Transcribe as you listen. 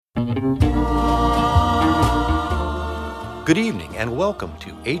Good evening and welcome to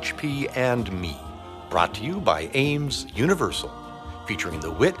HP and Me, brought to you by Ames Universal, featuring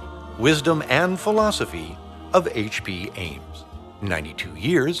the wit, wisdom, and philosophy of H.P. Ames. 92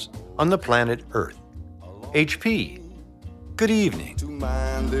 years on the planet Earth. HP, good evening. To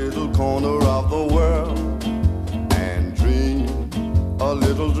my little corner of the world and dream a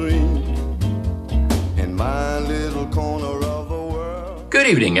little dream in my little corner of the world. Good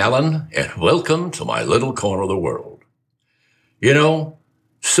evening, Alan, and welcome to my little corner of the world. You know,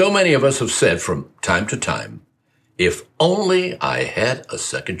 so many of us have said from time to time, if only I had a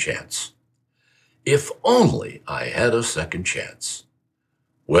second chance. If only I had a second chance.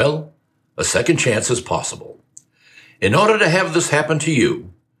 Well, a second chance is possible. In order to have this happen to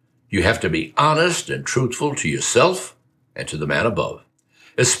you, you have to be honest and truthful to yourself and to the man above,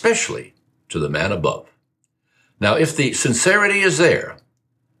 especially to the man above. Now, if the sincerity is there,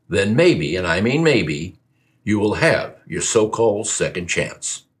 then maybe, and I mean maybe, you will have your so-called second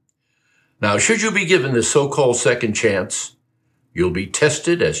chance. Now, should you be given this so-called second chance, you'll be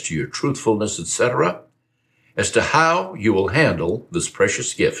tested as to your truthfulness, etc., as to how you will handle this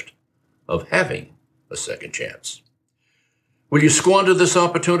precious gift of having a second chance. Will you squander this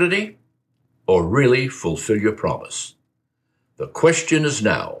opportunity or really fulfill your promise? The question is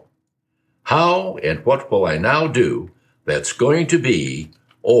now, how and what will I now do that's going to be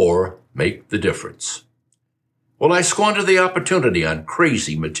or make the difference? Will I squander the opportunity on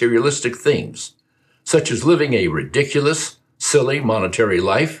crazy materialistic things, such as living a ridiculous, silly monetary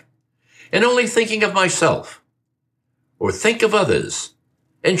life, and only thinking of myself? Or think of others,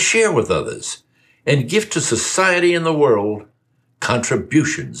 and share with others, and give to society and the world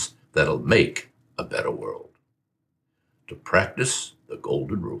contributions that'll make a better world? To practice the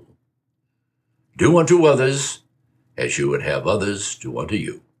golden rule. Do unto others as you would have others do unto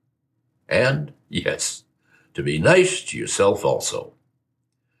you. And, yes, to be nice to yourself also.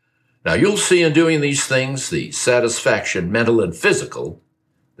 Now, you'll see in doing these things the satisfaction, mental and physical,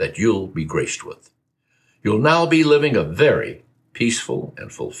 that you'll be graced with. You'll now be living a very peaceful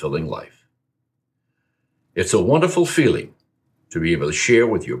and fulfilling life. It's a wonderful feeling to be able to share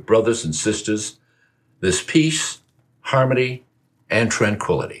with your brothers and sisters this peace, harmony, and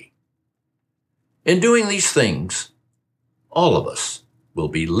tranquility. In doing these things, all of us will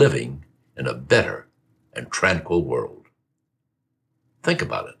be living in a better and tranquil world. Think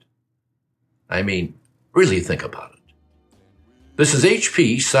about it. I mean, really think about it. This is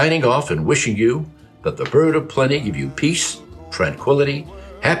HP signing off and wishing you that the bird of plenty give you peace, tranquility,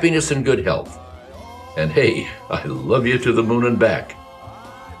 happiness, and good health. And hey, I love you to the moon and back.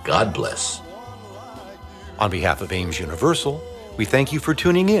 God bless. On behalf of Ames Universal, we thank you for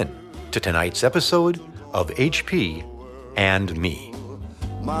tuning in to tonight's episode of HP and Me.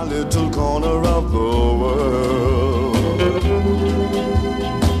 My little corner of the world.